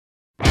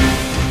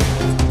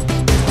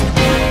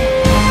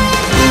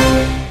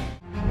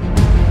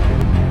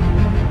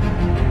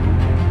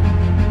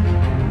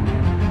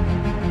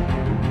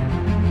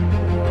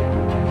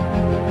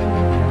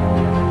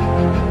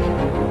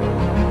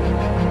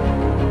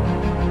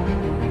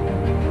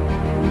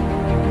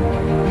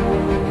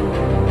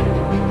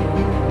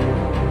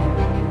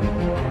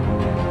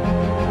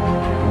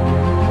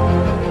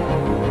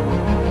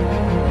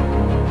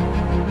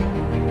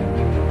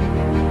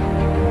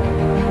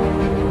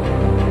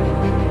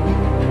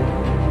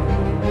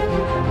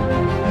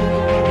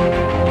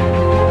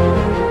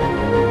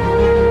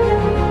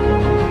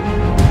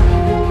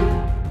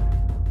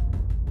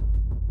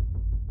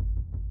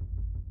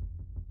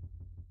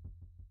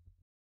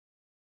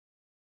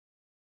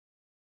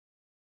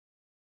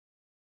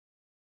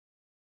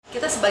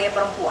Kita sebagai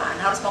perempuan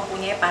harus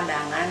mempunyai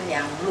pandangan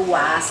yang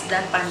luas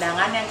dan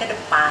pandangan yang ke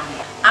depan.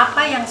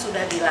 Apa yang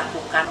sudah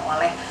dilakukan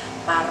oleh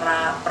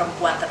para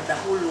perempuan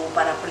terdahulu,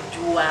 para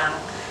perjuang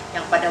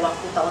yang pada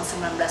waktu tahun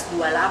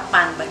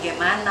 1928,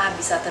 bagaimana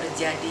bisa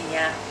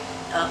terjadinya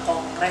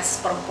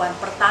Kongres Perempuan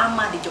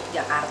pertama di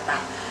Yogyakarta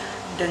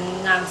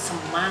dengan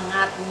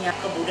semangatnya,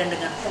 kemudian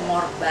dengan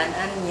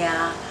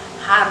pengorbanannya,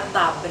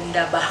 harta,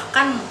 benda,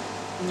 bahkan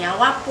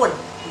nyawa pun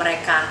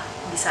mereka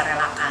bisa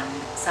relakan.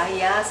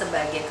 Saya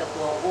sebagai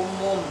Ketua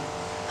Umum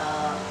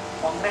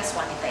Kongres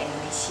Wanita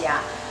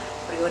Indonesia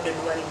periode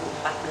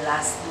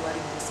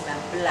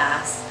 2014-2019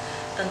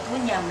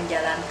 tentunya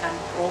menjalankan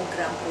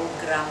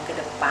program-program ke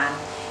depan.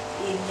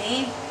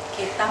 Ini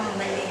kita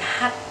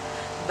melihat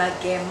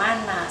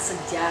bagaimana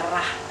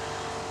sejarah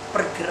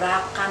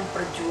pergerakan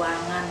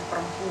perjuangan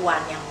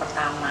perempuan yang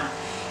pertama,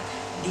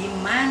 di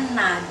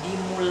mana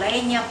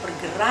dimulainya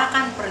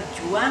pergerakan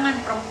perjuangan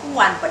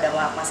perempuan pada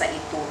masa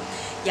itu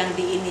yang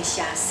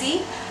diinisiasi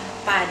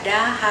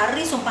pada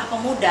Hari Sumpah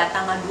Pemuda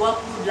tanggal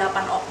 28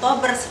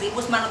 Oktober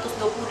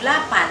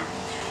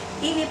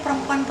 1928. Ini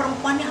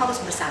perempuan-perempuan yang harus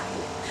bersatu.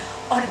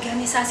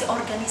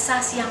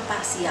 Organisasi-organisasi yang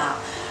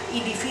parsial,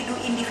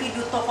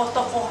 individu-individu,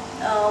 tokoh-tokoh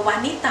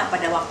wanita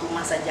pada waktu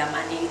masa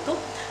zamannya itu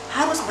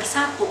harus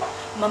bersatu,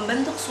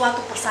 membentuk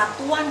suatu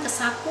persatuan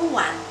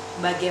kesatuan,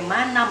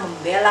 bagaimana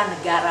membela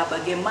negara,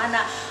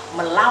 bagaimana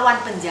melawan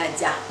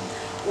penjajah.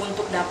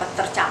 Untuk dapat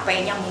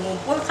tercapainya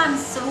mengumpulkan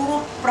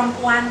seluruh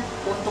perempuan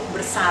untuk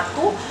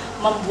bersatu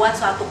membuat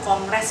suatu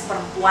kongres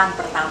perempuan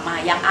pertama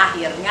yang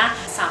akhirnya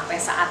sampai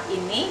saat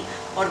ini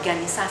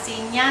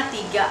organisasinya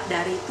 3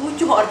 dari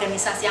 7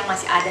 organisasi yang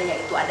masih ada,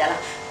 yaitu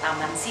adalah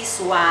Taman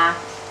Siswa,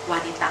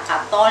 Wanita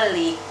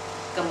Katolik,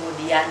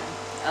 kemudian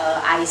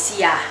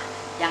Aisyah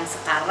yang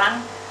sekarang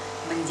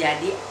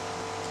menjadi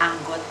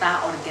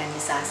anggota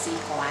organisasi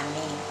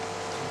Kowani.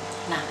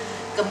 Nah,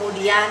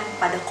 kemudian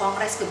pada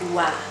Kongres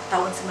kedua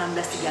tahun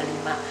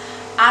 1935,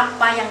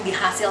 apa yang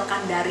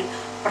dihasilkan dari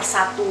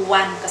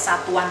persatuan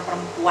kesatuan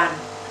perempuan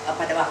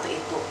pada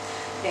waktu itu?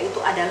 Yaitu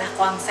adalah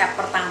konsep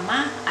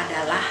pertama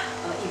adalah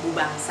ibu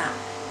bangsa,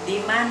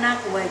 di mana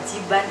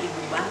kewajiban ibu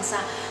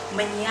bangsa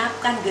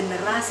menyiapkan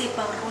generasi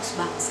penerus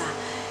bangsa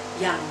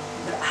yang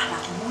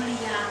berakhlak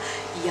mulia,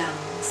 yang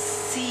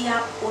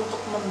siap untuk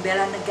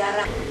membela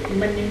negara,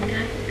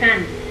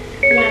 meningkatkan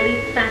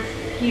kualitas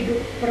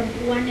hidup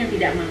perempuan yang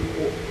tidak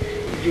mampu,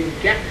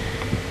 juga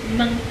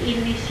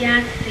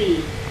menginisiasi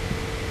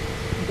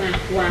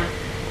bahwa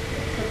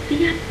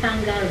setiap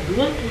tanggal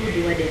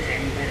 22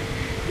 Desember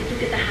itu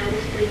kita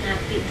harus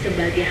peringati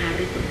sebagai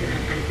hari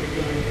pergerakan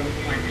perjuangan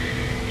perempuan.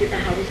 Kita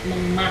harus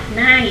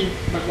memaknai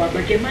bahwa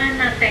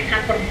bagaimana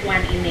tekad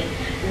perempuan ini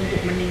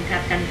untuk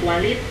meningkatkan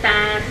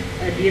kualitas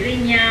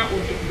dirinya,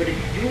 untuk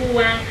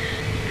berjuang,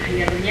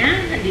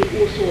 akhirnya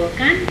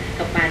diusulkan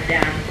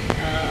kepada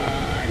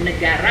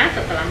negara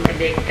setelah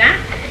merdeka,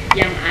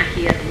 yang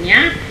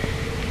akhirnya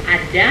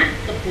ada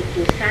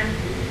keputusan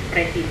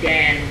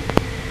presiden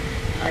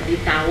di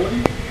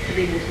tahun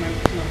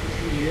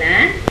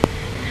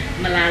 1999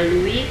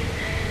 melalui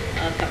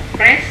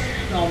Kepres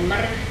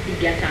nomor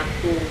 316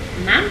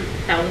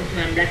 tahun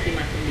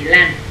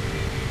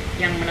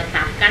 1959 yang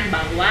menetapkan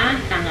bahwa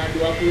tanggal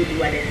 22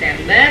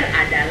 Desember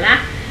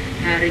adalah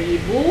Hari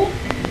Ibu,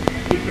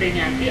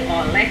 diperingati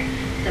oleh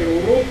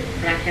seluruh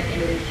rakyat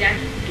Indonesia.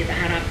 Kita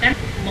harapkan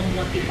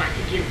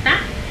memotivasi kita,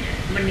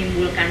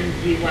 menimbulkan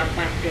jiwa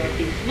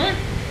patriotisme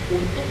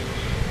untuk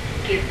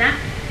kita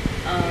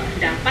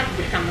dapat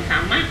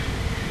bersama-sama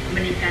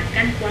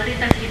meningkatkan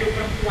kualitas hidup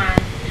perempuan,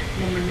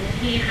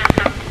 memenuhi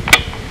hak-hak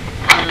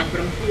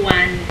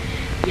perempuan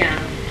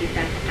yang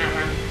kita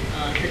sekarang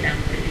sedang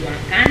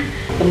perjuangkan,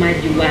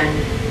 kemajuan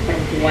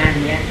perempuan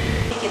ya.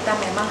 Kita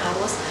memang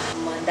harus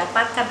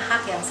mendapatkan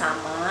hak yang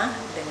sama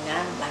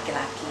dengan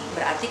laki-laki.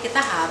 Berarti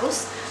kita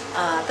harus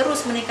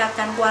terus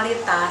meningkatkan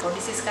kualitas.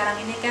 Kondisi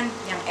sekarang ini kan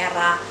yang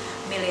era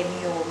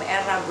milenium,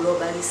 era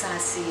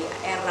globalisasi,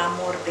 era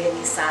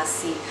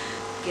modernisasi.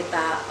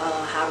 Kita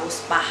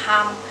harus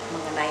paham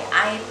mengenai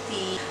IT,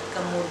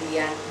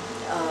 kemudian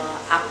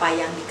apa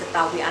yang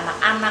diketahui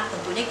anak-anak.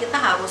 Tentunya kita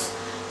harus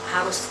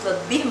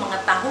lebih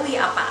mengetahui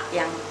apa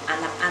yang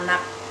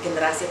anak-anak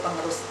generasi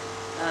penerus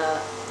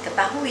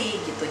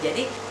ketahui gitu.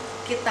 Jadi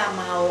kita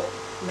mau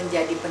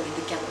menjadi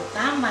pendidik yang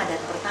utama dan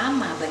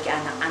pertama bagi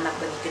anak-anak,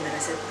 bagi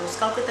generasi penerus.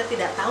 Kalau kita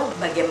tidak tahu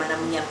bagaimana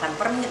menyiapkan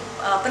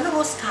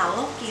penerus,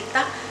 kalau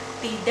kita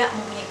tidak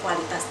mempunyai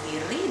kualitas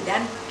diri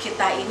dan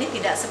kita ini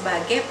tidak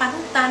sebagai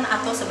panutan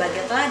atau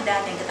sebagai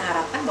teladan, yang kita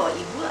harapkan bahwa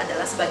ibu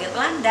adalah sebagai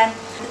teladan.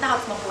 Kita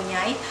harus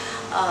mempunyai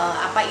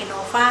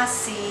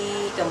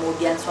inovasi,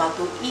 kemudian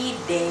suatu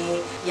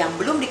ide yang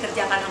belum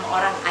dikerjakan sama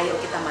orang, ayo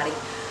kita mari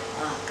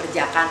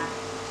kerjakan.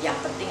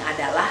 Yang penting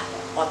adalah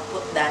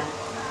output dan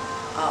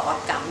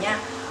outcome-nya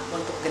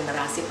untuk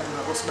generasi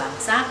penerus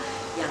bangsa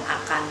yang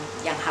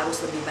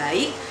harus lebih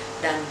baik,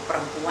 dan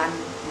perempuan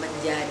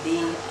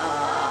menjadi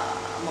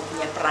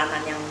mempunyai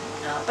peranan yang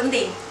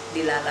penting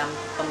di dalam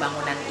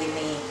pembangunan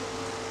ini.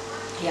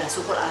 Ya,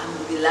 syukur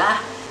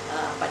alhamdulillah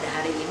pada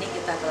hari ini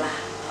kita telah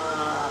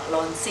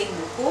launching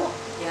buku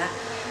ya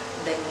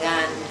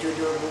dengan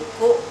judul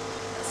buku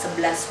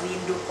 11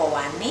 Windu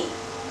Kowani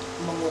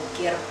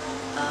Mengukir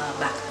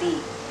Bakti,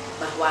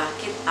 bahwa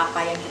apa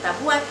yang kita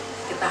buat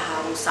kita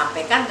harus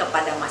sampaikan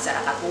kepada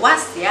masyarakat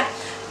luas ya,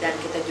 dan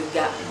kita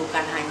juga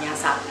bukan hanya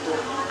satu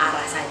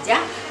arah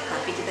saja,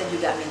 tapi kita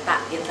juga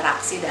minta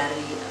interaksi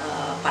dari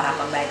para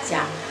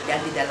pembaca. Dan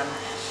di dalam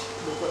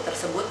buku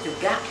tersebut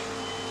juga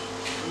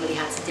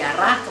melihat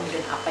sejarah,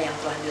 kemudian apa yang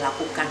telah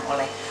dilakukan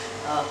oleh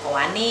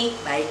Kowani,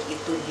 baik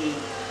itu di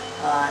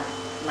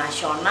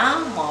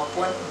nasional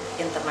maupun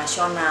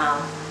internasional.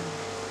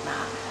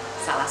 Nah,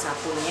 salah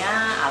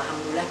satunya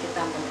alhamdulillah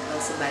kita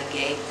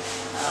sebagai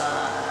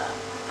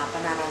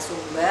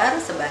narasumber,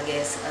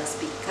 sebagai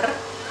speaker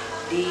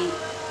di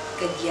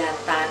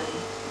kegiatan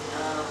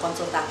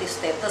konsultatif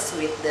status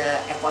with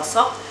the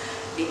ECOSOC,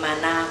 di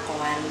mana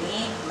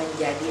Kowani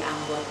menjadi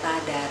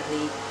anggota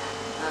dari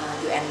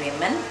UN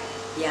Women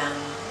yang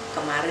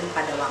kemarin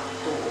pada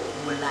waktu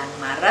bulan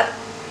Maret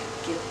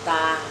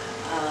kita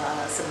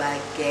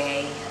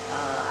sebagai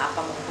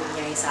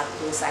mempunyai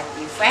satu side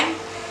event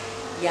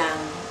yang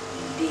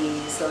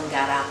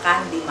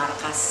diselenggarakan di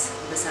markas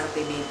besar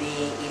PBB.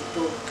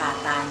 Itu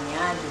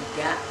katanya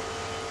juga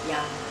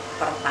yang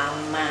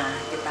pertama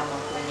kita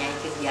mempunyai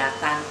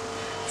kegiatan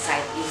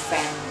side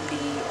event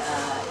di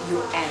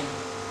UN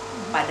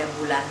pada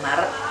bulan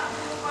Maret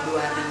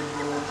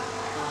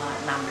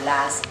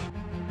 2016.